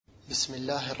بسم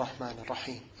الله الرحمن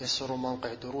الرحيم. يسر موقع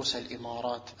دروس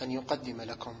الإمارات أن يقدم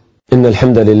لكم إن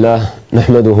الحمد لله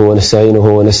نحمده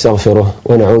ونستعينه ونستغفره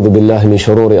ونعوذ بالله من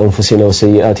شرور أنفسنا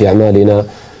وسيئات أعمالنا،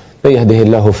 من يهده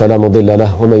الله فلا مضل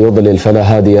له ومن يضلل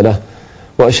فلا هادي له،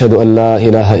 وأشهد أن لا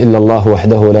إله إلا الله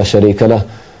وحده لا شريك له،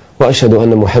 وأشهد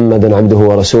أن محمدا عبده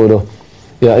ورسوله.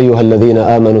 يا أيها الذين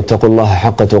آمنوا اتقوا الله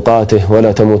حق تقاته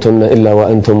ولا تموتن إلا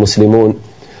وأنتم مسلمون.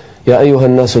 يا أيها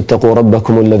الناس اتقوا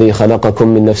ربكم الذي خلقكم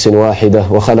من نفس واحدة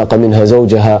وخلق منها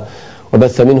زوجها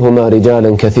وبث منهما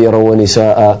رجالا كثيرا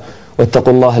ونساء،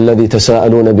 واتقوا الله الذي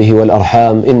تساءلون به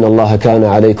والأرحام إن الله كان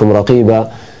عليكم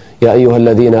رقيبا. يا أيها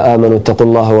الذين آمنوا اتقوا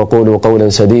الله وقولوا قولا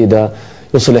سديدا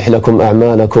يصلح لكم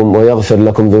أعمالكم ويغفر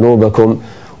لكم ذنوبكم،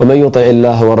 ومن يطع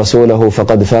الله ورسوله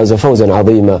فقد فاز فوزا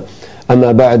عظيما.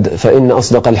 أما بعد، فإن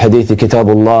أصدق الحديث كتاب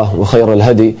الله، وخير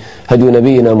الهدي هدي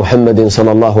نبينا محمد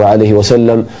صلى الله عليه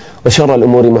وسلم، وشر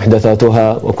الأمور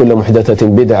محدثاتها، وكل محدثة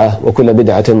بدعة، وكل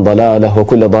بدعة ضلالة،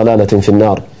 وكل ضلالة في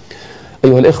النار.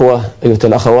 أيها الإخوة، أيها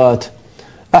الأخوات،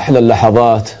 أحلى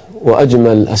اللحظات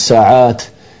وأجمل الساعات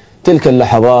تلك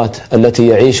اللحظات التي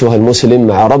يعيشها المسلم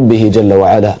مع ربه جل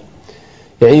وعلا،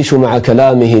 يعيش مع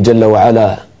كلامه جل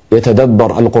وعلا،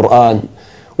 يتدبر القرآن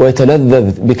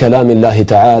ويتلذذ بكلام الله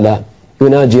تعالى،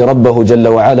 يناجي ربه جل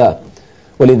وعلا.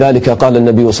 ولذلك قال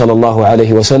النبي صلى الله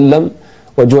عليه وسلم: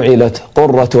 وجعلت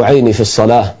قرة عيني في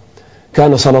الصلاة.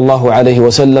 كان صلى الله عليه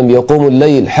وسلم يقوم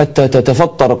الليل حتى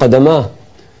تتفطر قدماه،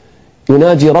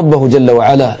 يناجي ربه جل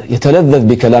وعلا، يتلذذ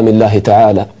بكلام الله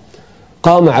تعالى.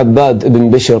 قام عباد بن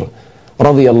بشر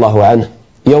رضي الله عنه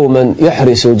يوما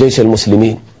يحرس جيش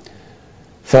المسلمين،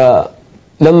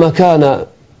 فلما كان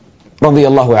رضي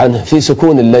الله عنه في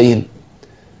سكون الليل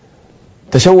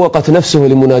تشوقت نفسه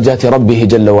لمناجاة ربه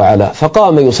جل وعلا،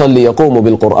 فقام يصلي يقوم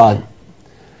بالقرآن،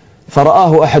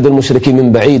 فرآه أحد المشركين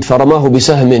من بعيد فرماه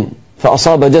بسهم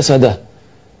فأصاب جسده،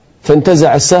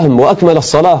 فانتزع السهم وأكمل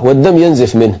الصلاة والدم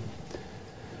ينزف منه،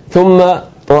 ثم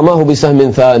رماه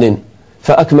بسهم ثان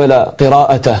فأكمل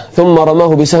قراءته، ثم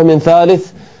رماه بسهم ثالث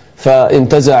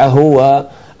فانتزعه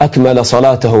وأكمل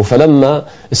صلاته. فلما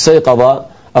استيقظ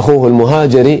أخوه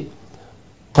المهاجر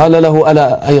قال له: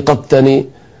 ألا أيقظتني؟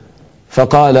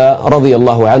 فقال رضي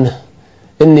الله عنه: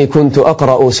 إني كنت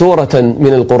أقرأ سورة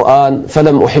من القرآن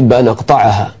فلم أحب أن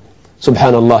أقطعها.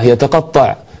 سبحان الله،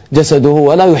 يتقطع جسده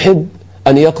ولا يحب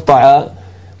أن يقطع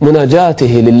مناجاته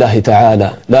لله تعالى،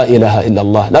 لا إله إلا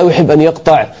الله، لا يحب أن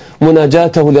يقطع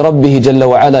مناجاته لربه جل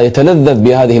وعلا، يتلذذ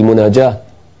بهذه المناجاة.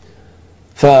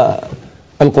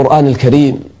 فالقرآن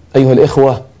الكريم أيها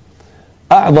الإخوة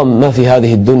أعظم ما في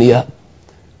هذه الدنيا،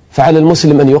 فعلى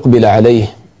المسلم أن يقبل عليه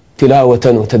تلاوة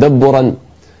وتدبرا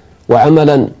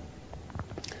وعملا.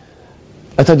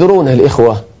 أتدرون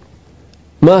الإخوة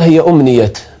ما هي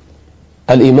أمنية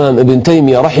الإمام ابن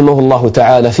تيمية رحمه الله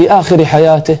تعالى في آخر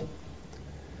حياته؟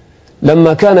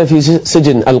 لما كان في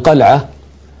سجن القلعة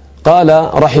قال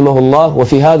رحمه الله: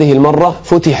 وفي هذه المرة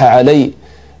فتح علي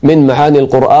من معاني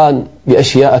القرآن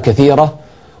بأشياء كثيرة.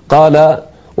 قال: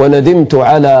 وندمت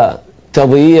على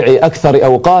تضييع أكثر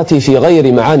أوقاتي في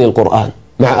غير معاني القرآن،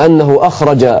 مع أنه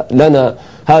أخرج لنا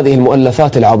هذه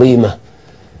المؤلفات العظيمة.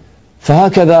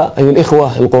 فهكذا أيها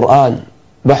الإخوة القرآن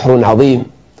بحر عظيم،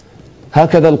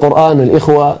 هكذا القرآن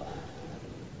الإخوة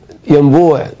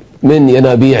ينبوع من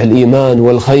ينابيع الإيمان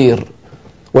والخير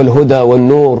والهدى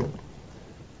والنور.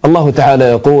 الله تعالى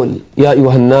يقول: يا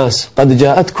أيها الناس قد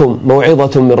جاءتكم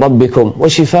موعظة من ربكم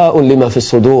وشفاء لما في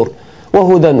الصدور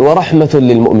وهدى ورحمة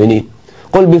للمؤمنين.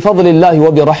 قل بفضل الله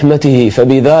وبرحمته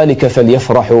فبذلك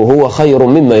فليفرحوا هو خير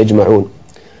مما يجمعون.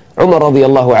 عمر رضي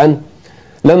الله عنه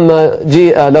لما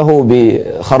جيء له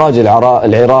بخراج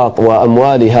العراق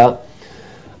وأموالها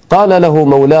قال له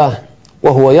مولاه،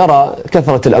 وهو يرى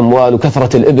كثرة الأموال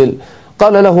وكثرة الإبل،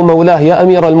 قال له مولاه: يا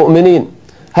أمير المؤمنين،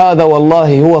 هذا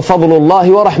والله هو فضل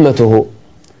الله ورحمته.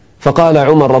 فقال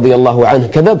عمر رضي الله عنه: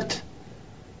 كذبت،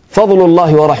 فضل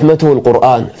الله ورحمته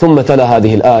القرآن. ثم تلا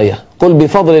هذه الآية: قل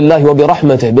بفضل الله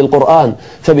وبرحمته بالقرآن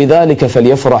فبذلك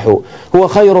فليفرحوا هو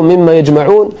خير مما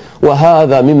يجمعون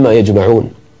وهذا مما يجمعون.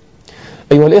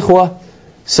 أيها الإخوة،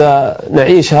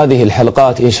 سنعيش هذه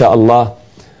الحلقات إن شاء الله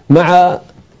مع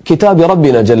كتاب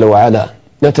ربنا جل وعلا،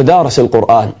 نتدارس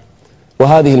القرآن،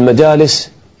 وهذه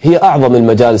المجالس هي أعظم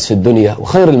المجالس في الدنيا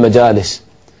وخير المجالس،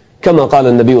 كما قال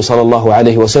النبي صلى الله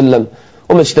عليه وسلم: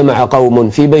 وما اجتمع قوم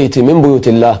في بيت من بيوت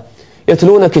الله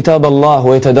يتلون كتاب الله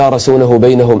ويتدارسونه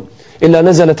بينهم إلا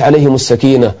نزلت عليهم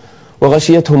السكينة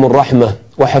وغشيتهم الرحمة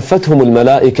وحفتهم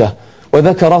الملائكة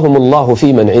وذكرهم الله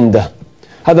في من عنده.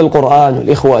 هذا القرآن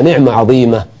الإخوة نعمة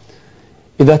عظيمة.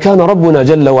 إذا كان ربنا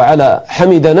جل وعلا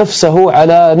حمد نفسه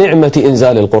على نعمة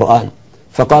إنزال القرآن،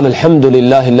 فقال: الحمد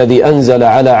لله الذي أنزل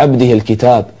على عبده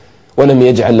الكتاب ولم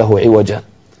يجعل له عوجا.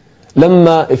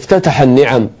 لما افتتح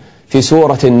النعم في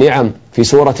سورة النعم في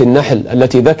سورة النحل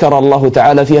التي ذكر الله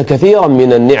تعالى فيها كثيرا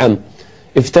من النعم،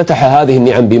 افتتح هذه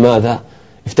النعم بماذا؟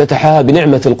 افتتحها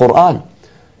بنعمة القرآن،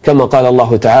 كما قال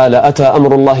الله تعالى: أتى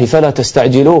أمر الله فلا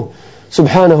تستعجلوه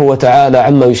سبحانه وتعالى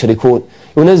عما يشركون،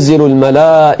 ينزل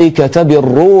الملائكة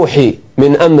بالروح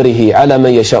من أمره على من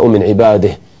يشاء من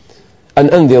عباده أن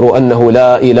أنذروا أنه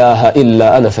لا إله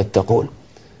إلا أنا فاتقون.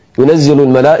 ينزل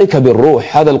الملائكة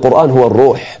بالروح، هذا القرآن هو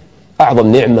الروح،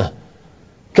 أعظم نعمة،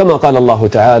 كما قال الله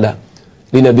تعالى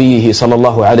لنبيه صلى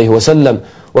الله عليه وسلم: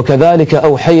 وكذلك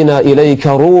أوحينا إليك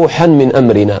روحا من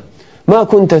أمرنا ما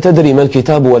كنت تدري ما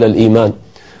الكتاب ولا الإيمان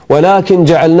ولكن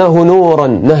جعلناه نورا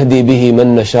نهدي به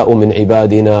من نشاء من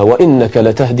عبادنا وإنك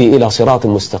لتهدي إلى صراط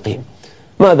مستقيم.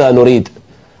 ماذا نريد؟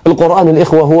 القرآن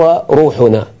الإخوة هو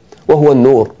روحنا وهو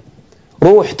النور،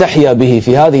 روح تحيا به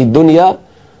في هذه الدنيا،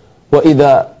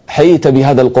 وإذا حييت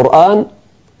بهذا القرآن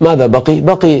ماذا بقي؟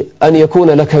 بقي أن يكون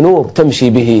لك نور تمشي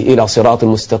به إلى صراط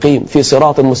مستقيم، في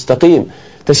صراط مستقيم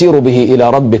تسير به إلى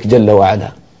ربك جل وعلا.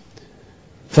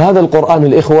 فهذا القرآن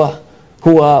الإخوة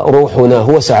هو روحنا،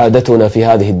 هو سعادتنا في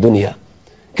هذه الدنيا،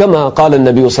 كما قال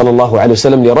النبي صلى الله عليه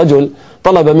وسلم لرجل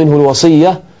طلب منه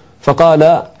الوصية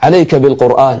فقال: عليك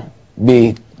بالقرآن،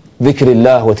 بذكر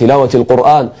الله وتلاوة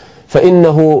القرآن،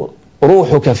 فإنه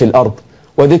روحك في الأرض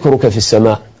وذكرك في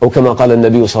السماء، أو كما قال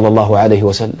النبي صلى الله عليه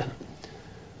وسلم.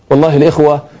 والله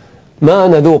الإخوة ما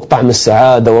نذوق طعم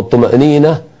السعادة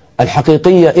والطمأنينة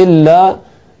الحقيقية إلا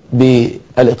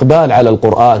بالإقبال على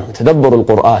القرآن وتدبر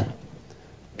القرآن،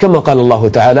 كما قال الله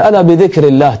تعالى: ألا بذكر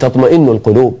الله تطمئن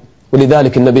القلوب.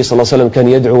 ولذلك النبي صلى الله عليه وسلم كان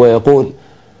يدعو ويقول: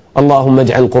 اللهم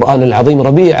اجعل القرآن العظيم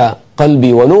ربيع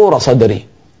قلبي ونور صدري.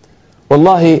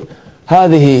 والله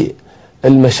هذه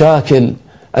المشاكل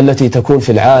التي تكون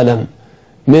في العالم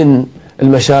من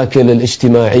المشاكل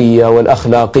الاجتماعية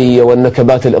والأخلاقية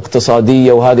والنكبات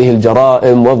الاقتصادية وهذه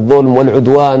الجرائم والظلم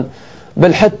والعدوان،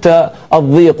 بل حتى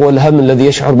الضيق والهم الذي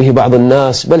يشعر به بعض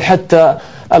الناس، بل حتى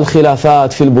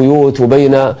الخلافات في البيوت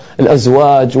وبين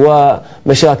الأزواج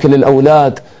ومشاكل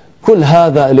الأولاد، كل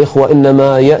هذا الإخوة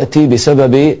إنما يأتي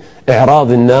بسبب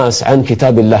إعراض الناس عن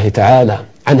كتاب الله تعالى،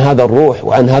 عن هذا الروح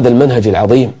وعن هذا المنهج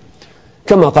العظيم،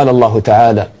 كما قال الله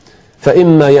تعالى: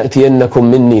 فإما يأتينكم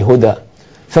مني هدى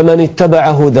فمن اتبع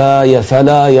هداي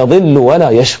فلا يضل ولا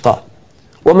يشقى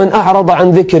ومن أعرض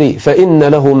عن ذكري فإن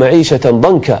له معيشة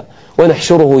ضنكا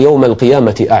ونحشره يوم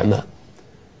القيامة أعمى.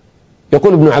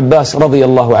 يقول ابن عباس رضي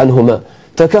الله عنهما: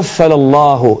 تكفل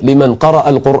الله لمن قرأ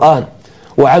القرآن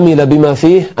وعمل بما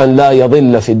فيه أن لا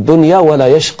يضل في الدنيا ولا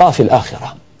يشقى في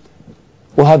الآخرة.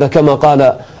 وهذا كما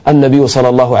قال النبي صلى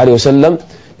الله عليه وسلم،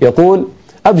 يقول: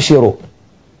 أبشروا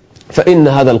فإن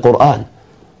هذا القرآن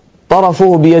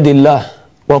طرفه بيد الله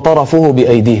وطرفه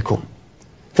بأيديكم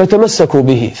فتمسكوا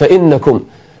به فإنكم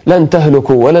لن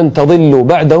تهلكوا ولن تضلوا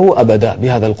بعده أبدا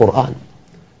بهذا القرآن.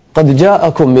 قد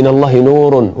جاءكم من الله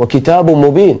نور وكتاب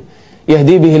مبين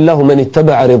يهدي به الله من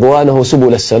اتبع رضوانه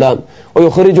سبل السلام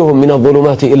ويخرجهم من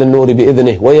الظلمات إلى النور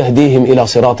بإذنه ويهديهم إلى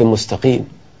صراط مستقيم.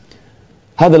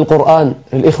 هذا القرآن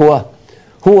الإخوة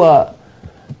هو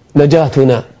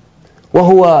نجاتنا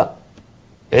وهو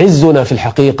عزنا في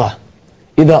الحقيقة.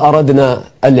 إذا أردنا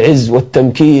العز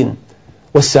والتمكين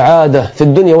والسعادة في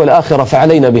الدنيا والآخرة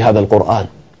فعلينا بهذا القرآن.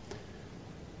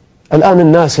 الآن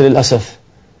الناس للأسف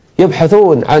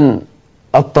يبحثون عن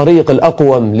الطريق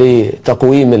الأقوم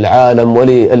لتقويم العالم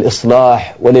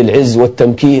وللإصلاح وللعز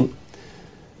والتمكين.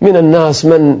 من الناس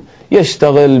من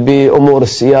يشتغل بأمور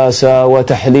السياسة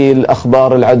وتحليل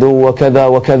أخبار العدو وكذا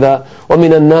وكذا،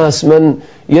 ومن الناس من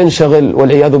ينشغل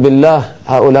والعياذ بالله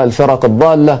هؤلاء الفرق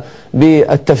الضالة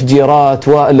بالتفجيرات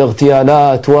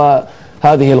والاغتيالات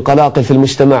وهذه القلاقل في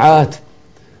المجتمعات.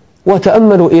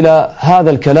 وتأملوا إلى هذا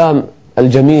الكلام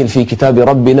الجميل في كتاب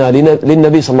ربنا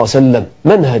للنبي صلى الله عليه وسلم،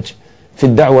 منهج في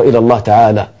الدعوة إلى الله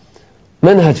تعالى،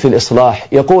 منهج في الإصلاح.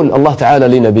 يقول الله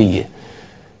تعالى لنبيه: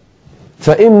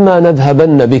 فإما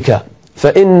نذهبن بك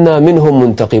فإنا منهم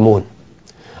منتقمون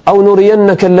أو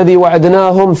نرينك الذي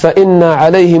وعدناهم فإنا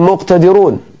عليهم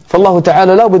مقتدرون. فالله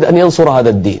تعالى لا بد أن ينصر هذا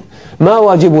الدين. ما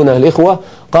واجبنا الإخوة؟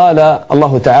 قال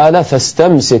الله تعالى: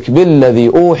 فاستمسك بالذي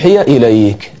أوحي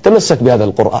إليك، تمسك بهذا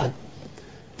القرآن،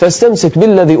 فاستمسك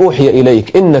بالذي أوحي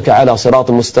إليك إنك على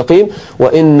صراط مستقيم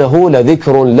وإنه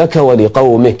لذكر لك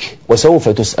ولقومك وسوف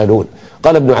تسألون.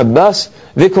 قال ابن عباس: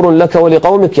 ذكر لك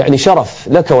ولقومك يعني شرف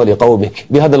لك ولقومك،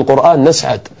 بهذا القرآن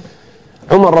نسعد.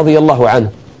 عمر رضي الله عنه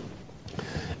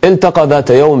التقى ذات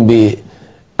يوم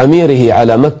بأميره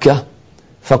على مكة،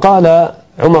 فقال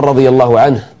عمر رضي الله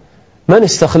عنه: من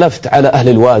استخلفت على أهل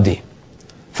الوادي؟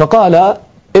 فقال: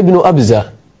 ابن أبزة.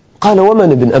 قال: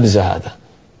 ومن ابن أبزة هذا؟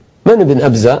 من ابن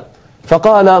أبزة؟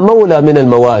 فقال مولى من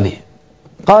الموالي.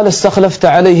 قال استخلفت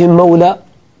عليهم مولى؟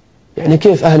 يعني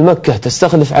كيف أهل مكة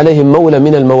تستخلف عليهم مولى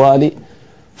من الموالي؟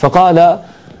 فقال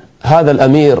هذا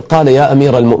الأمير، قال يا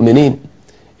أمير المؤمنين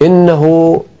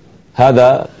إنه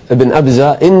هذا ابن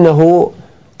أبزة إنه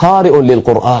قارئ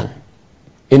للقرآن،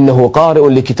 إنه قارئ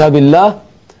لكتاب الله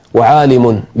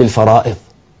وعالم بالفرائض.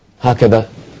 هكذا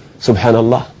سبحان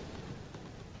الله.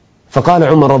 فقال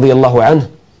عمر رضي الله عنه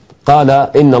قال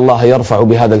إن الله يرفع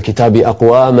بهذا الكتاب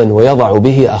أقواما ويضع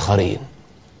به آخرين.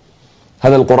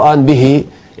 هذا القرآن به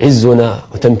عزنا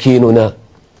وتمكيننا.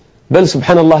 بل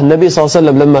سبحان الله النبي صلى الله عليه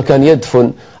وسلم لما كان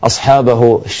يدفن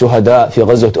أصحابه الشهداء في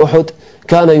غزوة أحد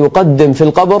كان يقدم في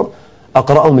القبر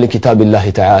أقرأهم لكتاب الله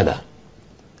تعالى،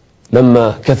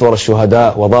 لما كثر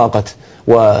الشهداء وضاقت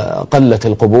وقلت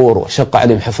القبور وشق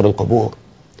عليهم حفر القبور.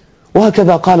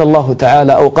 وهكذا قال الله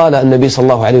تعالى أو قال النبي صلى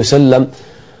الله عليه وسلم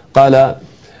قال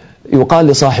يقال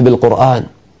لصاحب القرآن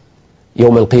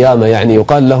يوم القيامة، يعني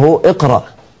يقال له اقرأ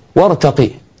وارتقي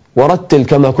ورتل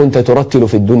كما كنت ترتل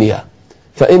في الدنيا،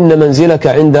 فإن منزلك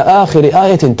عند آخر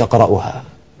آية تقرأها.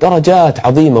 درجات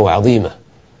عظيمة وعظيمة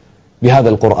بهذا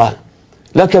القرآن،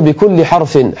 لك بكل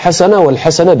حرف حسنة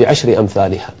والحسنة بعشر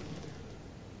أمثالها.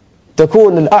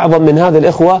 تكون الأعظم من هذا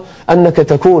الإخوة أنك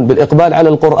تكون بالإقبال على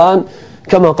القرآن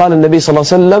كما قال النبي صلى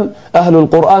الله عليه وسلم أهل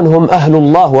القرآن هم أهل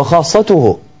الله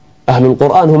وخاصته. أهل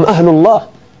القرآن هم أهل الله.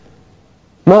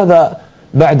 ماذا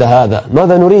بعد هذا؟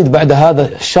 ماذا نريد بعد هذا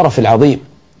الشرف العظيم؟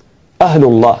 أهل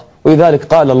الله.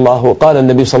 ولذلك قال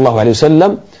النبي صلى الله عليه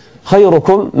وسلم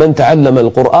خيركم من تعلم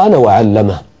القرآن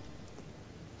وعلمه.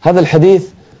 هذا الحديث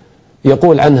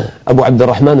يقول عنه أبو عبد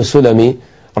الرحمن السلمي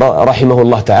رحمه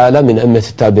الله تعالى من أئمة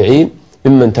التابعين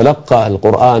ممن تلقى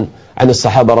القرآن عن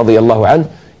الصحابة رضي الله عنه،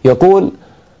 يقول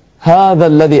هذا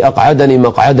الذي أقعدني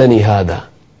مقعدني هذا،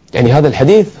 يعني هذا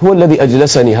الحديث هو الذي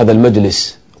أجلسني هذا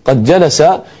المجلس. قد جلس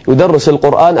يدرس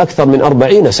القرآن أكثر من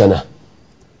 40 سنة.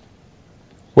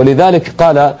 ولذلك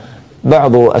قال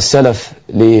بعض السلف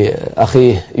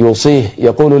لأخيه يوصيه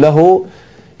يقول له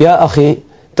يا أخي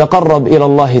تقرب إلى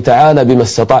الله تعالى بما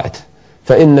استطعت،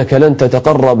 فإنك لن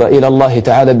تتقرب إلى الله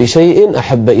تعالى بشيء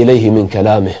أحب إليه من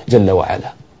كلامه جل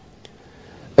وعلا.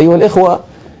 أيها الإخوة،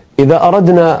 إذا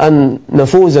أردنا أن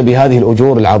نفوز بهذه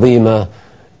الأجور العظيمة،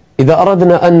 إذا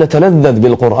أردنا أن نتلذذ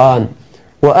بالقرآن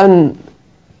وأن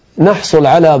نحصل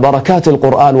على بركات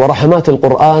القرآن ورحمات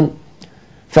القرآن،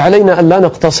 فعلينا أن لا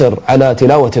نقتصر على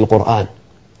تلاوة القرآن،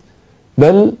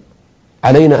 بل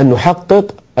علينا أن نحقق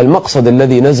المقصد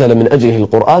الذي نزل من أجله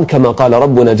القرآن، كما قال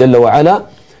ربنا جل وعلا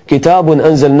كتاب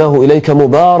أنزلناه إليك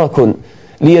مبارك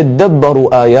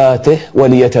ليدبروا آياته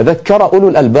وليتذكر أولو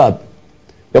الألباب.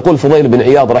 يقول فضيل بن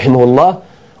عياض رحمه الله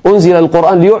أنزل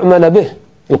القرآن ليعمل به.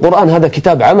 القرآن هذا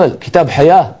كتاب عمل، كتاب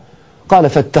حياة. قال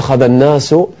فاتخذ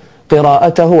الناس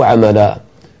قراءته عملا،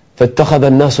 فاتخذ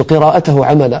الناس قراءته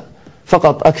عملا،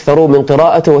 فقط أكثروا من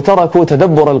قراءته وتركوا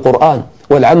تدبر القرآن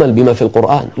والعمل بما في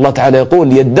القرآن. الله تعالى يقول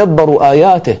ليدبروا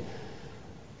آياته،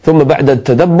 ثم بعد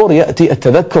التدبر يأتي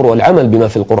التذكر والعمل بما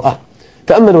في القرآن.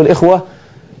 تأملوا الإخوة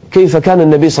كيف كان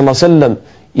النبي صلى الله عليه وسلم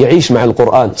يعيش مع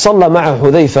القرآن. صلى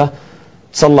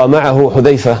معه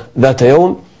حذيفة ذات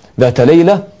يوم ذات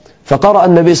ليلة، فقرأ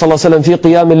النبي صلى الله عليه وسلم في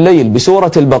قيام الليل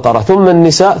بسورة البقرة ثم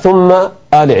النساء ثم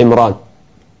آل عمران.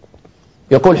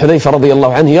 يقول حذيفة رضي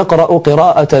الله عنه يقرأ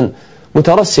قراءة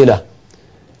مترسلة،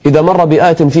 إذا مر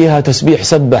بآية فيها تسبيح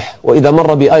سبح، وإذا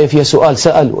مر بآية فيها سؤال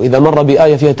سأل، وإذا مر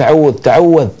بآية فيها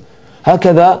تعوذ.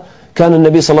 هكذا كان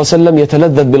النبي صلى الله عليه وسلم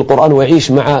يتلذذ بالقرآن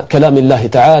ويعيش مع كلام الله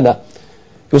تعالى.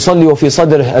 يصلي وفي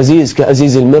صدره أزيز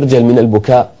كأزيز المرجل من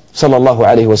البكاء صلى الله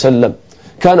عليه وسلم.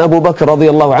 كان أبو بكر رضي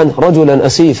الله عنه رجلا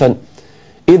أسيفا،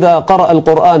 إذا قرأ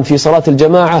القرآن في صلاة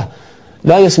الجماعة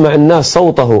لا يسمع الناس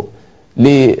صوته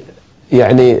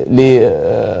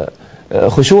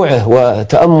لخشوعه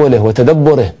وتأمله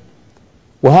وتدبره.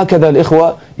 وهكذا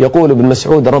الإخوة يقول ابن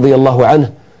مسعود رضي الله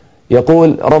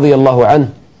عنه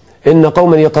إن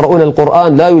قوما يقرؤون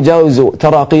القرآن لا يجاوز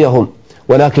تراقيهم،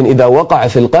 ولكن إذا وقع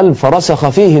في القلب فرسخ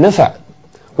فيه نفع.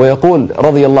 ويقول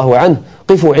رضي الله عنه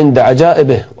قفوا عند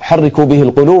عجائبه وحركوا به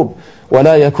القلوب،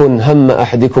 ولا يكن هم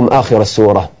أحدكم آخر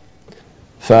السورة.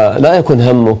 فلا يكن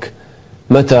همك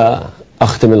متى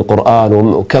أختم القرآن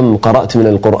وكم قرأت من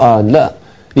القرآن، لا،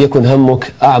 ليكن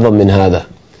همك أعظم من هذا.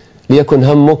 ليكن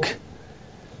همك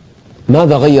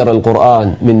ماذا غير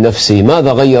القرآن من نفسي،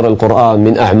 ماذا غير القرآن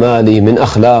من أعمالي من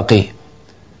أخلاقي.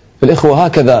 الإخوة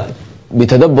هكذا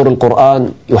بتدبر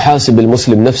القرآن يحاسب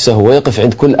المسلم نفسه ويقف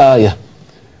عند كل آية.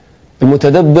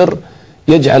 المتدبر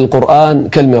يجعل القرآن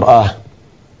كالمرآة،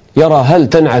 يرى هل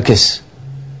تنعكس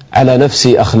على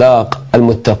نفسي أخلاق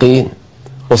المتقين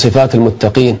وصفات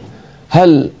المتقين،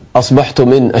 هل أصبحت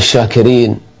من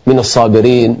الشاكرين من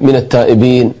الصابرين، من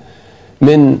التائبين،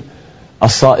 من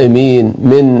الصائمين،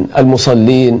 من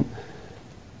المصلين؟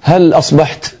 هل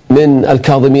أصبحت من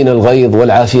الكاظمين الغيظ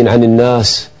والعافين عن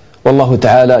الناس؟ والله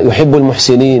تعالى يحب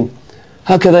المحسنين.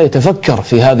 هكذا يتفكر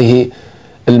في هذه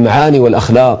المعاني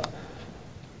والأخلاق.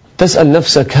 تسأل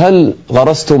نفسك: هل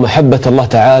غرست محبة الله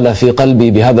تعالى في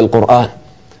قلبي بهذا القرآن؟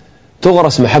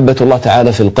 تغرس محبة الله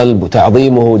تعالى في القلب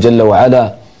وتعظيمه جل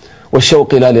وعلا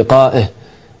والشوق إلى لقائه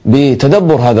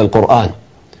بتدبر هذا القرآن،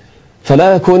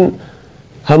 فلا يكن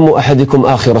هم أحدكم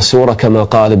آخر السورة كما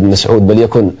قال ابن مسعود، بل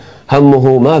يكن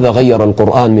همه ماذا غير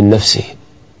القرآن من نفسه،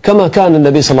 كما كان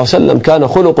النبي صلى الله عليه وسلم كان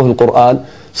خلقه القرآن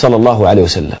صلى الله عليه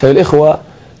وسلم. فالإخوة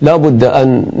لا بد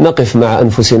أن نقف مع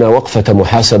أنفسنا وقفة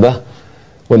محاسبة،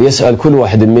 وليسأل كل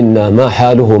واحد منا ما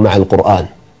حاله مع القرآن،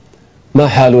 ما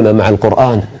حالنا مع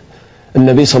القرآن.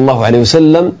 النبي صلى الله عليه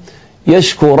وسلم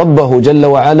يشكو ربه جل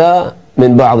وعلا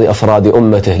من بعض أفراد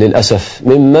أمته للأسف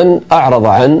ممن أعرض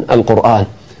عن القرآن،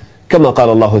 كما قال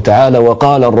الله تعالى: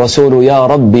 وقال الرسول يا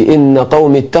رب إن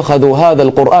قوم اتخذوا هذا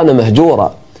القرآن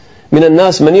مهجورا. من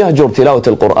الناس من يهجر تلاوة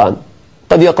القرآن،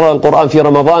 قد يقرأ القرآن في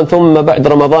رمضان ثم بعد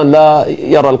رمضان لا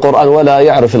يرى القرآن ولا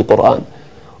يعرف القرآن.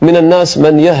 من الناس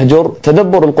من يهجر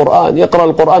تدبر القرآن، يقرأ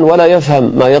القرآن ولا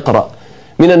يفهم ما يقرأ.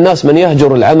 من الناس من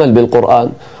يهجر العمل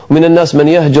بالقرآن، ومن الناس من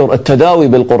يهجر التداوي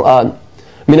بالقرآن،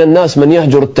 من الناس من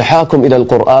يهجر التحاكم إلى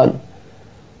القرآن.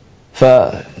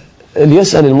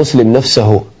 فليسأل المسلم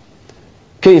نفسه: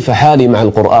 كيف حالي مع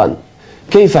القرآن؟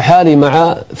 كيف حالي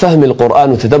مع فهم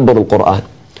القرآن وتدبر القرآن؟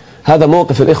 هذا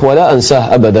موقف الإخوة لا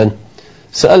أنساه أبدا.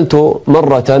 سألت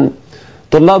مرة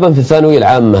طلابا في الثانوية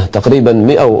العامة تقريبا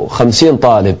 150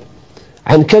 طالب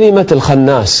عن كلمة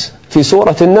الخناس في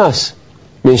سورة الناس: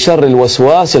 من شر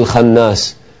الوسواس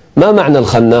الخناس. ما معنى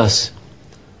الخناس؟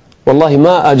 والله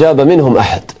ما أجاب منهم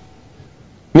أحد.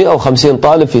 150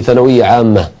 طالب في ثانوية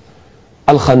عامة.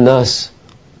 الخناس،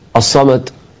 الصمد،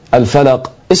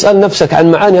 الفلق. اسأل نفسك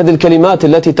عن معاني هذه الكلمات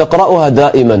التي تقرأها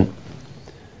دائما.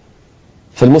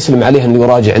 فالمسلم عليه أن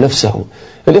يراجع نفسه.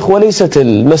 الإخوة ليست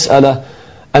المسألة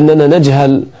أننا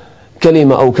نجهل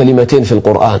كلمة أو كلمتين في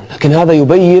القرآن، لكن هذا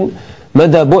يبين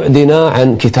مدى بعدنا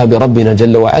عن كتاب ربنا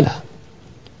جل وعلا.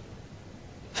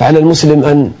 فعلى المسلم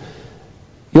أن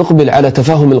يقبل على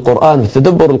تفهم القرآن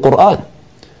وتدبر القرآن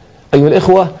أيها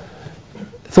الإخوة.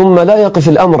 ثم لا يقف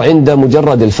الأمر عند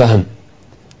مجرد الفهم،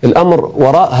 الأمر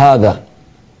وراء هذا.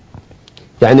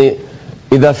 يعني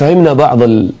إذا فهمنا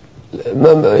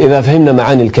إذا فهمنا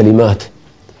معاني الكلمات،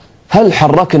 هل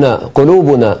حركنا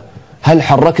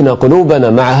قلوبنا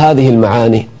مع هذه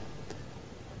المعاني؟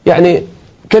 يعني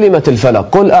كلمة الفلق: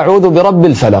 قل أعوذ برب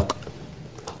الفلق،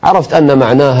 عرفت أن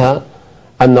معناها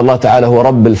أن الله تعالى هو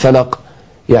رب الفلق،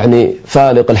 يعني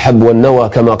فالق الحب والنوى،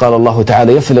 كما قال الله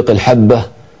تعالى: يفلق الحبة،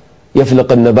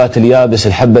 يفلق النبات اليابس،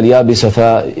 الحبة اليابسة،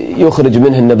 فيخرج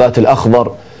منه النبات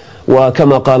الأخضر.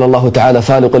 وكما قال الله تعالى: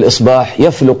 فالق الإصباح،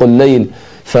 يفلق الليل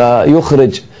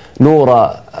فيخرج نور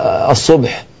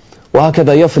الصبح.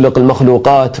 وهكذا يفلق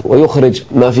المخلوقات ويخرج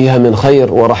ما فيها من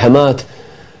خير ورحمات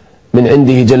من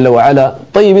عنده جل وعلا.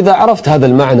 طيب، إذا عرفت هذا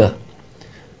المعنى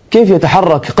كيف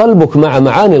يتحرك قلبك مع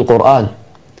معاني القرآن؟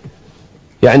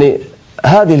 يعني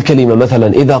هذه الكلمة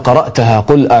مثلا إذا قرأتها: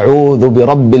 قل أعوذ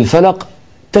برب الفلق،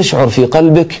 تشعر في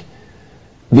قلبك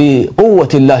بقوة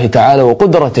الله تعالى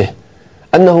وقدرته،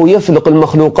 أنه يفلق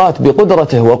المخلوقات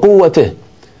بقدرته وقوته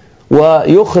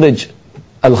ويخرج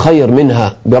الخير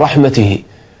منها برحمته.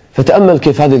 فتأمل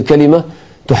كيف هذه الكلمة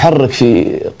تحرك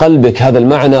في قلبك هذا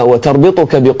المعنى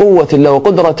وتربطك بقوة الله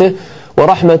وقدرته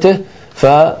ورحمته،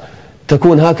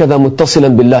 فتكون هكذا متصلا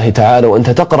بالله تعالى وأنت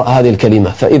تقرأ هذه الكلمة.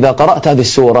 فإذا قرأت هذه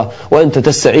السورة وأنت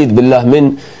تستعيذ بالله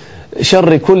من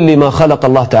شر كل ما خلق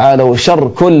الله تعالى، وشر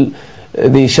كل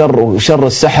ذي شر، وشر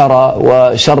السحرة،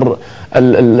 وشر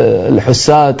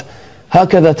الحساد،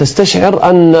 هكذا تستشعر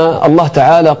أن الله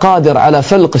تعالى قادر على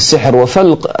فلق السحر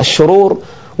وفلق الشرور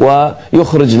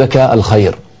ويخرج لك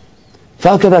الخير.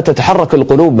 فهكذا تتحرك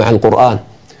القلوب مع القرآن.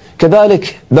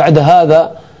 كذلك بعد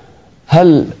هذا،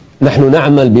 هل نحن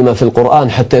نعمل بما في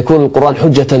القرآن حتى يكون القرآن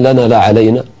حجة لنا لا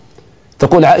علينا؟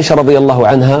 تقول عائشة رضي الله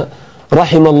عنها: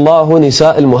 رحم الله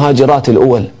نساء المهاجرات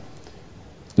الأول،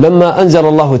 لما أنزل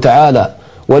الله تعالى: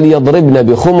 وليضربن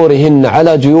بخمرهن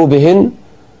على جيوبهن،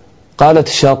 قالت: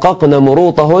 شاققن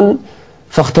مروطهن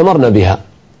فاختمرن بها.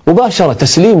 مباشرة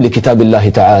تسليم لكتاب الله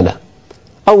تعالى.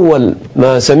 أول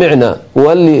ما سمعنا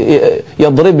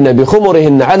وليضربن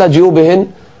بخمرهن على جيوبهن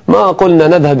ما قلنا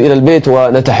نذهب إلى البيت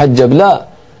ونتحجب، لا،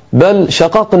 بل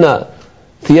شققنا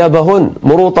ثيابهن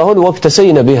مروطهن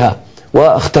واكتسينا بها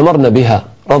واختمرن بها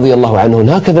رضي الله عنهن.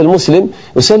 هكذا المسلم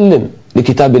يسلم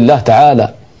لكتاب الله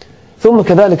تعالى. ثم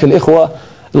كذلك الإخوة،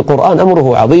 القرآن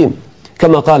أمره عظيم،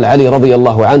 كما قال علي رضي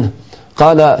الله عنه،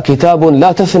 قال: كتاب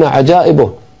لا تفنى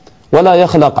عجائبه ولا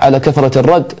يخلق على كثرة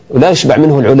الرد ولا يشبع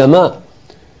منه العلماء.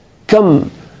 كم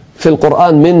في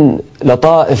القرآن من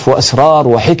لطائف وأسرار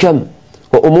وحكم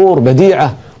وأمور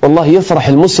بديعة، والله يفرح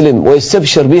المسلم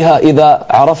ويستبشر بها إذا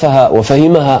عرفها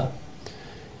وفهمها.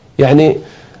 يعني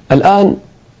الآن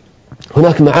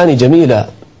هناك معاني جميلة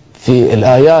في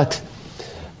الآيات.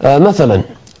 مثلا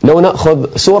لو نأخذ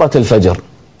سورة الفجر،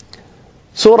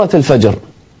 سورة الفجر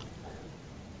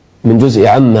من جزء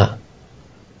عامة،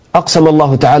 أقسم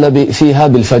الله تعالى فيها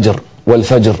بالفجر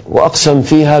والفجر، وأقسم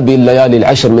فيها بالليالي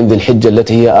العشر من ذي الحجة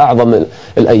التي هي أعظم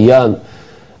الأيام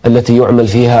التي يعمل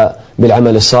فيها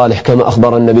بالعمل الصالح، كما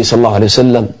أخبر النبي صلى الله عليه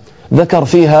وسلم. ذكر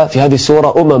فيها في هذه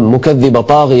السورة مكذبة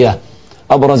طاغية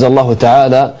أبرز الله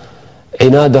تعالى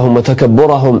عنادهم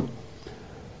وتكبرهم،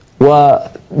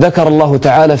 وذكر الله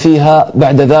تعالى فيها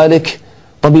بعد ذلك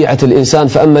طبيعة الإنسان: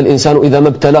 فأما الإنسان إذا ما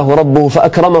ابتلاه ربه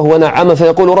فأكرمه ونعمه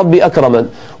فيقول ربي أكرمن،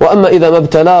 وأما إذا ما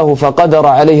ابتلاه فقدر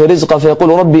عليه رزقه فيقول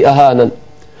ربي أهانن.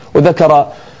 وذكر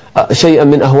شيئا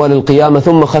من أهوال القيامة،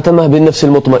 ثم ختمه بالنفس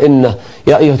المطمئنة: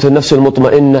 يا أيها النفس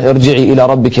المطمئنة ارجعي إلى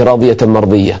ربك راضية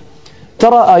مرضية.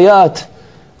 ترى آيات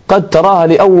قد تراها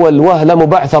لأول وهلة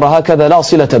مبعثرة هكذا لا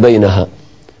صلة بينها.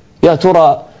 يا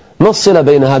ترى ما الصلة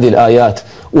بين هذه الآيات؟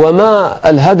 وما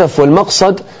الهدف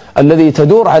والمقصد الذي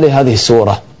تدور عليه هذه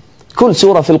السورة؟ كل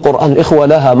سورة في القرآن إخوة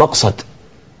لها مقصد،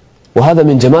 وهذا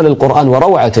من جمال القرآن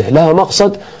وروعته، لها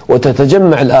مقصد،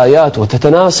 وتتجمع الآيات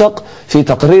وتتناسق في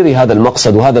تقرير هذا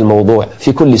المقصد وهذا الموضوع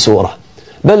في كل سورة.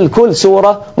 بل كل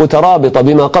سورة مترابطة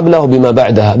بما قبلها وبما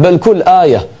بعدها، بل كل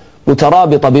آية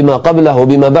مترابطة بما قبلها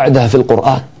وبما بعدها في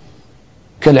القرآن،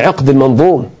 كالعقد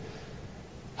المنظوم.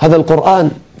 هذا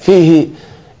القرآن فيه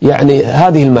يعني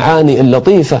هذه المعاني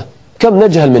اللطيفة، كم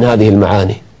نجهل من هذه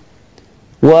المعاني.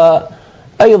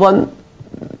 وأيضا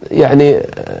يعني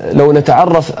لو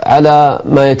نتعرف على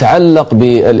ما يتعلق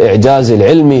بالإعجاز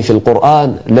العلمي في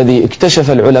القرآن الذي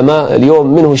اكتشف العلماء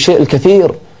اليوم منه الشيء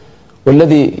الكثير،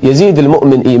 والذي يزيد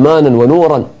المؤمن إيمانا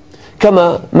ونورا،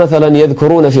 كما مثلا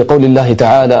يذكرون في قول الله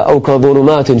تعالى: أو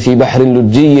كظلمات في بحر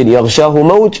لجي يغشاه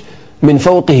موج من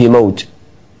فوقه موج.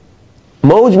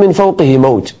 موج من فوقه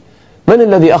موج. من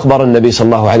الذي أخبر النبي صلى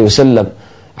الله عليه وسلم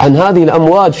عن هذه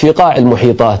الأمواج في قاع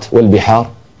المحيطات والبحار؟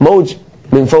 موج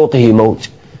من فوقه موج.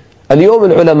 اليوم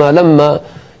العلماء لما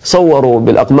صوروا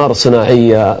بالأقمار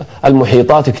الصناعية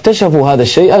المحيطات اكتشفوا هذا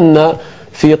الشيء، أن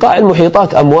في قاع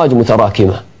المحيطات أمواج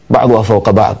متراكمة بعضها فوق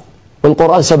بعض،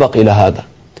 والقرآن سبق إلى هذا.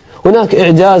 هناك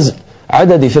إعجاز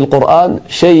عددي في القرآن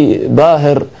شيء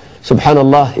باهر سبحان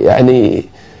الله، يعني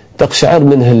تقشعر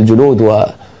منه الجلود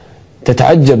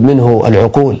وتتعجب منه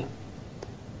العقول.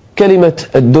 كلمة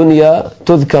الدنيا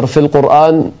تذكر في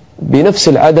القرآن بنفس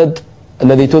العدد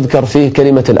الذي تذكر فيه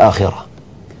كلمة الآخرة،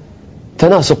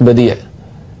 تناسق بديع.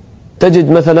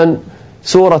 تجد مثلا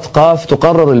سورة قاف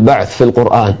تقرر البعث في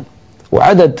القرآن،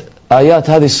 وعدد آيات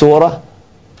هذه السورة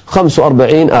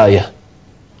 45 آية،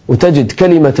 وتجد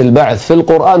كلمة البعث في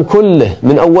القرآن كله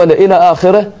من أوله إلى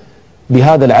آخره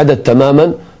بهذا العدد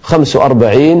تماما،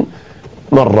 45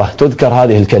 مرة تذكر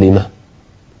هذه الكلمة.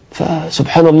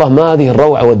 فسبحان الله، ما هذه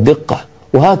الروعة والدقة.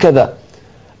 وهكذا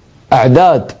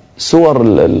أعداد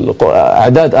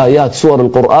آيات سور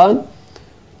القرآن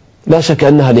لا شك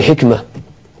أنها لحكمة،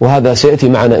 وهذا سيأتي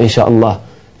معنا إن شاء الله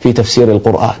في تفسير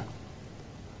القرآن.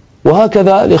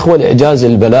 وهكذا الإخوة الإعجاز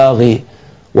البلاغي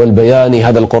والبياني،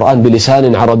 هذا القرآن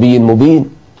بلسان عربي مبين.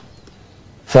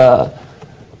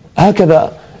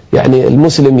 فهكذا يعني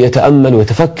المسلم يتأمل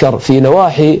ويتفكر في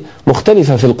نواحي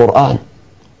مختلفة في القرآن.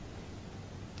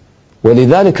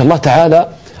 ولذلك الله تعالى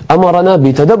أمرنا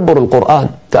بتدبر القرآن.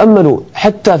 تأملوا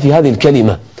حتى في هذه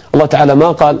الكلمة، الله تعالى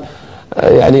ما قال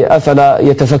يعني أفلا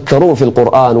يتفكرون في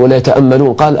القرآن ولا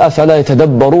يتأملون، قال أفلا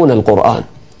يتدبرون القرآن،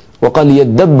 وقال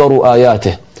يدبروا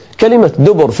آياته. كلمة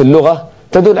دبر في اللغة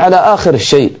تدل على آخر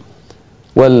الشيء،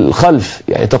 والخلف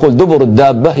يعني تقول دبر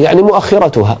الدابة يعني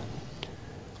مؤخرتها.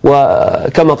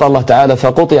 وكما قال الله تعالى: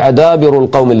 فقطع دابر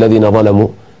القوم الذين ظلموا،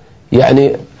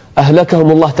 يعني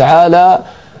أهلكهم الله تعالى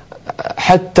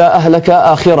حتى أهلك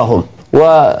آخرهم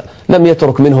ولم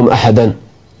يترك منهم أحدا.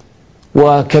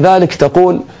 وكذلك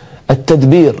تقول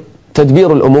التدبير،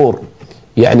 تدبير الأمور،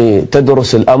 يعني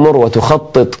تدرس الأمر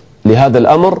وتخطط لهذا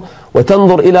الأمر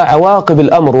وتنظر إلى عواقب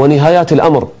الأمر ونهايات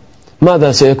الأمر،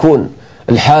 ماذا سيكون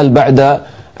الحال بعد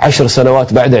 10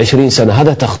 سنوات، بعد 20 سنة.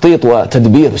 هذا تخطيط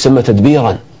وتدبير يسمى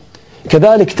تدبيرا.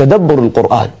 كذلك تدبر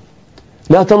القرآن،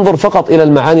 لا تنظر فقط إلى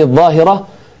المعاني الظاهرة،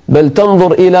 بل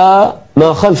تنظر إلى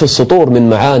ما خلف السطور من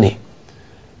معاني،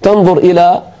 تنظر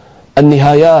إلى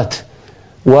النهايات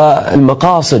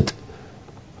والمقاصد،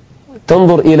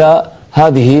 تنظر إلى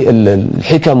هذه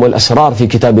الحكم والأسرار في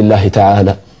كتاب الله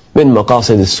تعالى من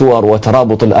مقاصد السور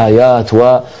وترابط الآيات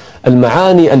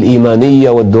والمعاني الإيمانية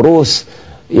والدروس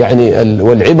يعني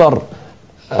والعبر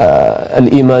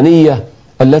الإيمانية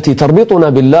التي تربطنا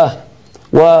بالله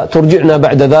وترجعنا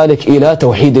بعد ذلك إلى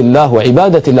توحيد الله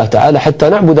وعبادة الله تعالى حتى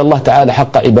نعبد الله تعالى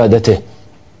حق عبادته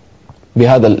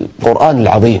بهذا القرآن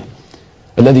العظيم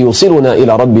الذي يوصلنا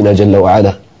إلى ربنا جل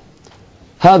وعلا.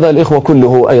 هذا الإخوة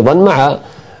كله أيضا مع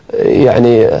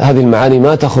يعني هذه المعاني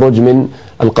ما تخرج من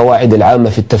القواعد العامة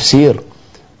في التفسير،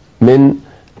 من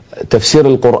تفسير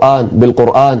القرآن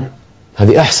بالقرآن،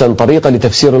 هذه أحسن طريقة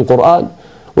لتفسير القرآن،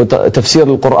 وتفسير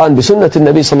القرآن بسنة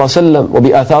النبي صلى الله عليه وسلم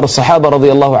وبآثار الصحابة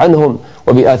رضي الله عنهم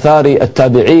وبآثار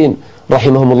التابعين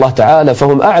رحمهم الله تعالى،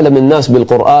 فهم أعلم الناس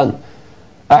بالقرآن،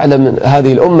 أعلم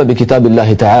هذه الأمة بكتاب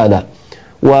الله تعالى.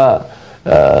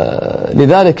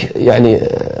 ولذلك يعني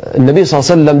النبي صلى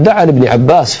الله عليه وسلم دعا لابن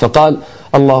عباس فقال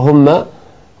اللهم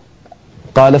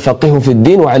قال فقهه في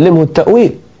الدين وعلمه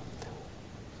التأويل.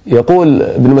 يقول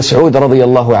ابن مسعود رضي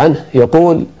الله عنه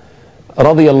يقول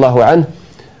رضي الله عنه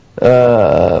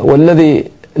والذي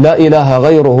لا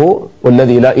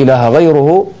إله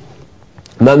غيره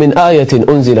ما من آية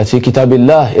أنزلت في كتاب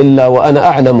الله إلا وأنا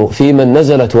أعلم في من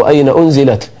نزلت وأين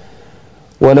أنزلت،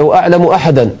 ولو أعلم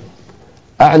أحدا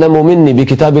أعلم مني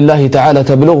بكتاب الله تعالى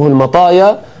تبلغه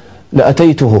المطايا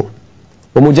لأتيته.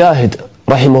 ومجاهد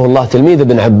رحمه الله تلميذ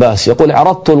ابن عباس يقول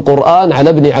عرضت القرآن على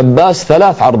ابن عباس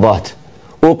 3 عرضات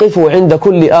أوقفه عند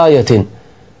كل آية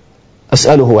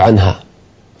أسأله عنها.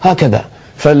 هكذا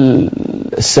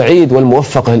فالسعيد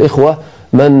والموفق الإخوة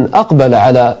من أقبل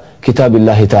على كتاب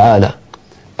الله تعالى.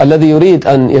 الذي يريد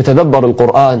أن يتدبر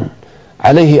القرآن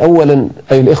عليه أولا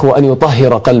أي الإخوة أن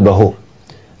يطهر قلبه،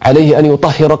 عليه أن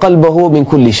يطهر قلبه من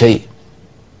كل شيء،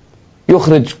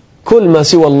 يخرج كل ما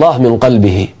سوى الله من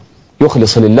قلبه،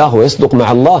 يخلص لله ويصدق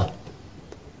مع الله.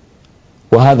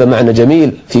 وهذا معنى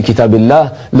جميل في كتاب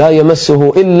الله لا يمسه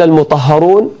إلا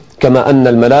المطهرون، كما أن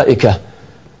الملائكة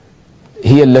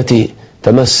هي التي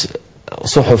تمس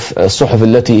الصحف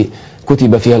التي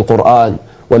كتب فيها القرآن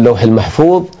واللوح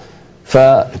المحفوظ،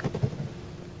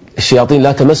 فالشياطين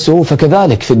لا تمسه،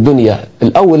 فكذلك في الدنيا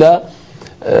الأولى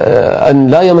أن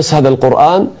لا يمس هذا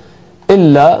القرآن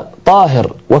إلا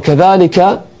طاهر،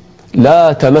 وكذلك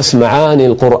لا تمس معاني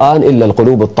القرآن إلا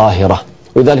القلوب الطاهرة.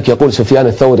 وذلك يقول سفيان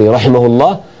الثوري رحمه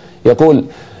الله يقول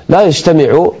لا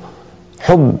يجتمع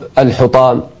حب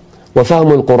الحطام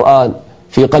وفهم القرآن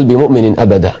في قلب مؤمن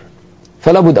أبدا.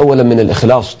 فلا بد أولا من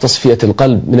الإخلاص، تصفية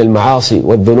القلب من المعاصي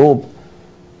والذنوب.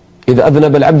 إذا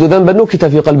أذنب العبد ذنبا نكت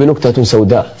في قلب نكتة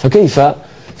سوداء، فكيف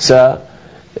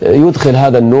سيدخل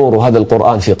هذا النور وهذا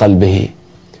القرآن في قلبه؟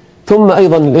 ثم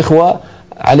أيضا الإخوة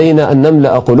علينا أن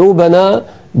نملأ قلوبنا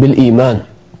بالإيمان،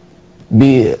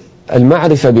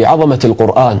 بالمعرفة بعظمة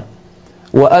القرآن،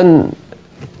 وأن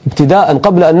ابتداء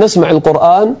قبل أن نسمع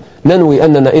القرآن ننوي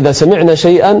أننا إذا سمعنا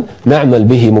شيئا نعمل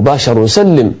به مباشرة،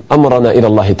 نسلم أمرنا إلى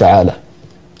الله تعالى.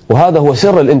 وهذا هو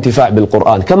سر الانتفاع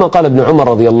بالقرآن، كما قال ابن عمر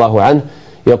رضي الله عنه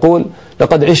يقول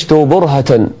لقد عشت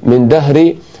برهة من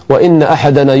دهري وإن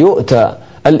أحدنا يؤتى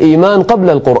الإيمان قبل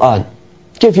القرآن.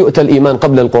 كيف يؤتى الإيمان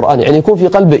قبل القرآن؟ يعني يكون في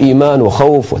قلب إيمان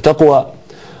وخوف وتقوى.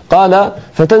 قال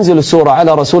فتنزل السورة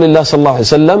على رسول الله صلى الله عليه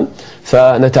وسلم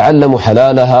فنتعلم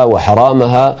حلالها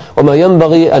وحرامها وما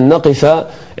ينبغي أن نقف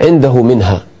عنده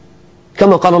منها،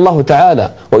 كما قال الله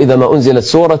تعالى وإذا ما أنزلت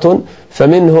سورة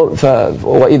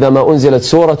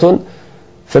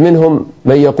فمنهم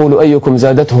من يقول أيكم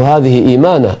زادته هذه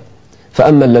إيمانا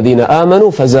فأما الذين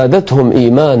آمنوا فزادتهم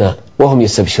إيمانا وهم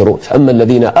يستبشرون. فأما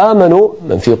الذين آمنوا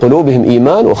من في قلوبهم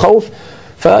إيمان وخوف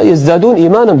فيزدادون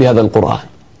إيمانا بهذا القرآن.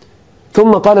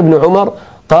 ثم قال ابن عمر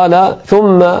قال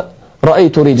ثم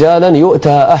رأيت رجالا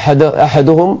يؤتى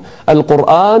أحدهم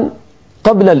القرآن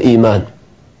قبل الإيمان،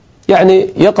 يعني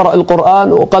يقرأ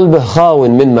القرآن وقلبه خاو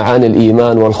من معاني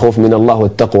الإيمان والخوف من الله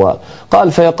والتقوى.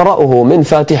 قال فيقرأه من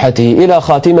فاتحته إلى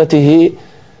خاتمته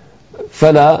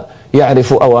فلا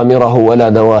يعرف أوامره ولا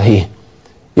نواهيه،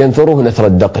 ينثره نثر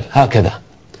الدقل. هكذا.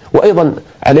 وأيضا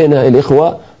علينا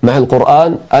الإخوة مع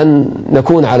القرآن أن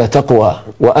نكون على تقوى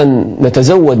وأن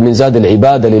نتزود من زاد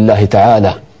العبادة لله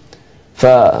تعالى.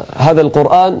 فهذا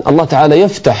القرآن الله تعالى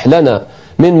يفتح لنا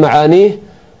من معانيه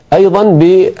أيضا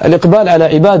بالإقبال على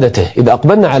عبادته. إذا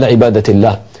أقبلنا على عبادة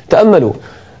الله، تأملوا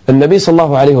النبي صلى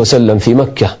الله عليه وسلم في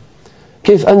مكة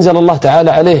كيف أنزل الله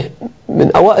تعالى عليه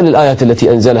من أوائل الآيات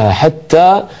التي أنزلها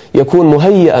حتى يكون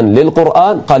مهيئا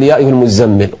للقرآن. قال يا أيها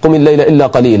المزمل قم الليل إلا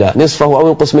قليلا نصفه أو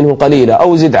انقص منه قليلا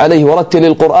أو زد عليه ورتل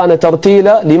القرآن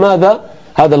ترتيلا. لماذا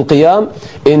هذا القيام؟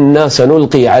 إنا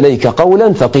سنلقي عليك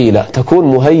قولا ثقيلا، تكون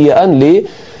مهيئا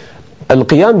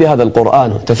القيام بهذا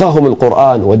القرآن وتفهم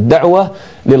القرآن والدعوة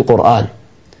للقرآن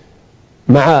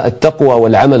مع التقوى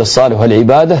والعمل الصالح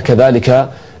والعبادة، كذلك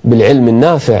بالعلم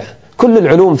النافع. كل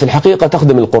العلوم في الحقيقة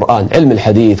تخدم القرآن، علم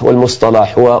الحديث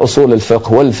والمصطلح وأصول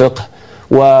الفقه والفقه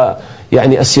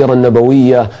ويعني السيرة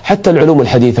النبوية، حتى العلوم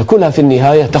الحديثة كلها في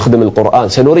النهاية تخدم القرآن.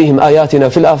 سنريهم آياتنا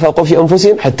في الآفاق وفي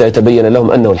أنفسهم حتى يتبين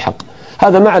لهم أنه الحق.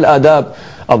 هذا مع الآداب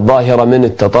الظاهرة من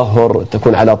التطهر،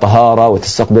 تكون على طهارة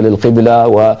وتستقبل القبلة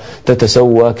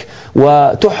وتتسوك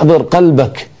وتحضر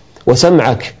قلبك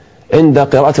وسمعك عند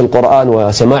قراءة القرآن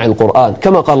وسماع القرآن،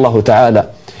 كما قال الله تعالى: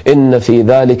 إن في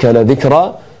ذلك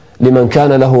لذكرى لمن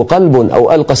كان له قلب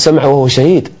أو ألقى السمع وهو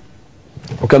شهيد.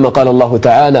 وكما قال الله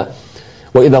تعالى: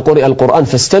 وإذا قرئ القرآن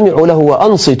فاستمعوا له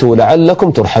وأنصتوا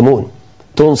لعلكم ترحمون.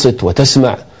 تنصت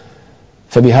وتسمع،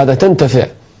 فبهذا تنتفع،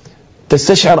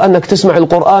 تستشعر أنك تسمع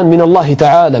القرآن من الله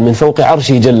تعالى من فوق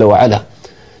عرشه جل وعلا.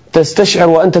 تستشعر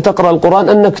وأنت تقرأ القرآن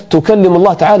أنك تكلم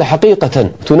الله تعالى حقيقة،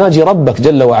 تناجي ربك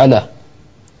جل وعلا،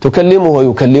 تكلمه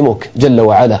ويكلمك جل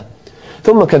وعلا.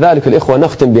 ثم كذلك الإخوة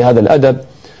نختم بهذا الأدب،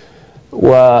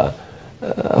 وهو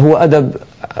أدب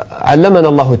علمنا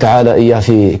الله تعالى إياه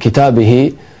في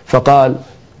كتابه، فقال: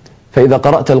 فإذا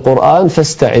قرأت القرآن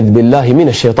فاستعذ بالله من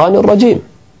الشيطان الرجيم.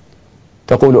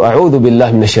 تقول: أعوذ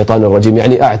بالله من الشيطان الرجيم،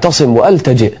 يعني أعتصم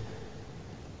وألتجئ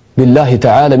بالله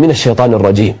تعالى من الشيطان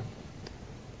الرجيم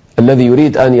الذي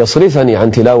يريد أن يصرفني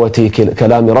عن تلاوة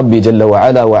كلام ربي جل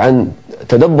وعلا وعن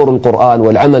تدبر القرآن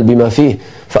والعمل بما فيه.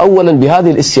 فأولا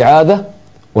بهذه الاستعاذة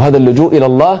وهذا اللجوء إلى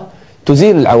الله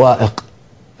تزيل العوائق،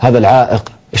 هذا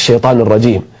العائق الشيطان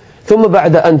الرجيم. ثم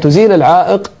بعد أن تزيل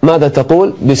العائق ماذا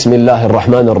تقول؟ بسم الله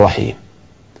الرحمن الرحيم.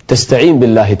 تستعين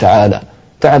بالله تعالى،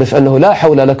 تعرف أنه لا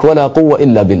حول لك ولا قوة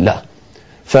إلا بالله.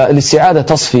 فالاستعاذة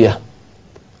تصفية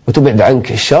وتبعد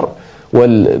عنك الشر،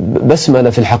 والبسملة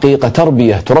في الحقيقة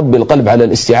تربية، تربي القلب على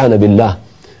الاستعانة بالله.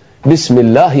 بسم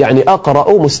الله يعني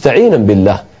أقرأ مستعينا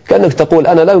بالله، كأنك تقول: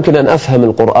 أنا لا يمكن أن أفهم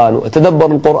القرآن وأتدبر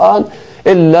القرآن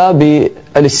إلا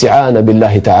بالاستعانة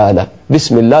بالله تعالى.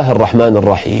 بسم الله الرحمن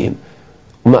الرحيم.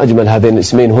 وما أجمل هذين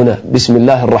الاسمين هنا، بسم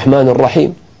الله الرحمن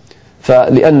الرحيم.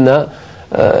 فلأن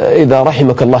إذا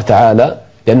رحمك الله تعالى،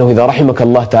 لأنه إذا رحمك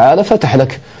الله تعالى فتح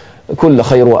لك كل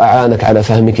خير وأعانك على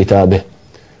فهم كتابه.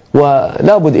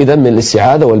 ولا بد إذن من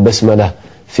الاستعاذة والبسملة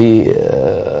في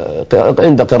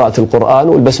عند قراءة القرآن،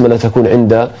 والبسملة تكون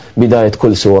عند بداية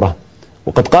كل سورة.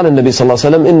 وقد قال النبي صلى الله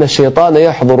عليه وسلم: إن الشيطان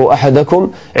يحضر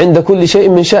أحدكم عند كل شيء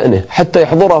من شأنه حتى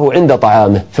يحضره عند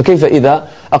طعامه. فكيف إذا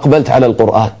أقبلت على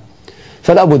القرآن؟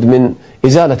 فلا بد من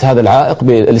إزالة هذا العائق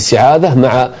بالاستعاذة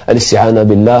مع الاستعانة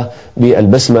بالله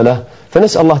بالبسملة.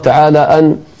 فنسأل الله تعالى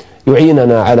أن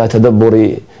يعيننا على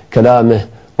تدبر كلامه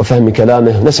وفهم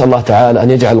كلامه. نسأل الله تعالى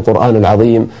أن يجعل القرآن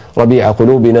العظيم ربيع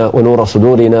قلوبنا ونور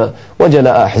صدورنا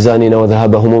وجلاء أحزاننا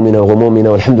وذهاب همومنا وغمومنا،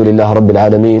 والحمد لله رب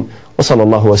العالمين، وصلى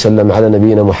الله وسلم على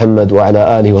نبينا محمد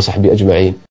وعلى آله وصحبه أجمعين.